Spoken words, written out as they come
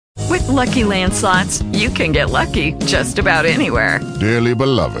Lucky Land Slots, you can get lucky just about anywhere. Dearly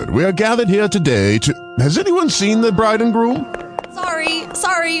beloved, we are gathered here today to... Has anyone seen the bride and groom?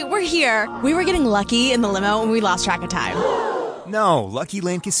 Sorry, we're here. We were getting lucky in the limo and we lost track of time. No, Lucky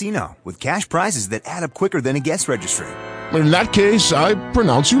Land Casino, with cash prizes that add up quicker than a guest registry. In that case, I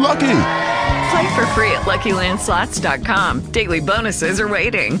pronounce you lucky. Play for free at LuckyLandSlots.com. Daily bonuses are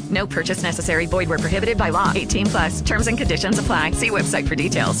waiting. No purchase necessary. Void where prohibited by law. 18 plus. Terms and conditions apply. See website for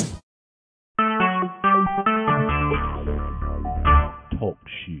details. Talk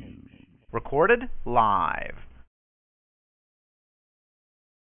shoes. Recorded live.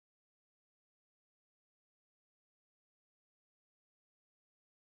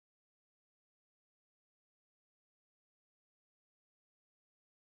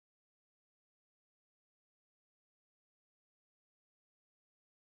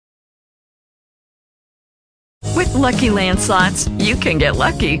 With Lucky Land Slots, you can get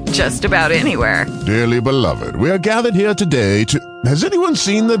lucky just about anywhere. Dearly beloved, we are gathered here today to... Has anyone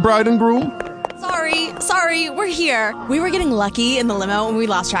seen the bride and groom? Sorry, we're here. We were getting lucky in the limo and we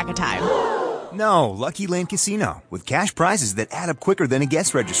lost track of time. No, Lucky Land Casino, with cash prizes that add up quicker than a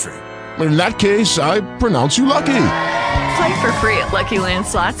guest registry. In that case, I pronounce you lucky. Play for free at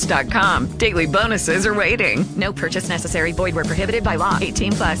LuckyLandSlots.com. Daily bonuses are waiting. No purchase necessary. Void where prohibited by law.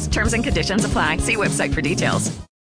 18 plus. Terms and conditions apply. See website for details.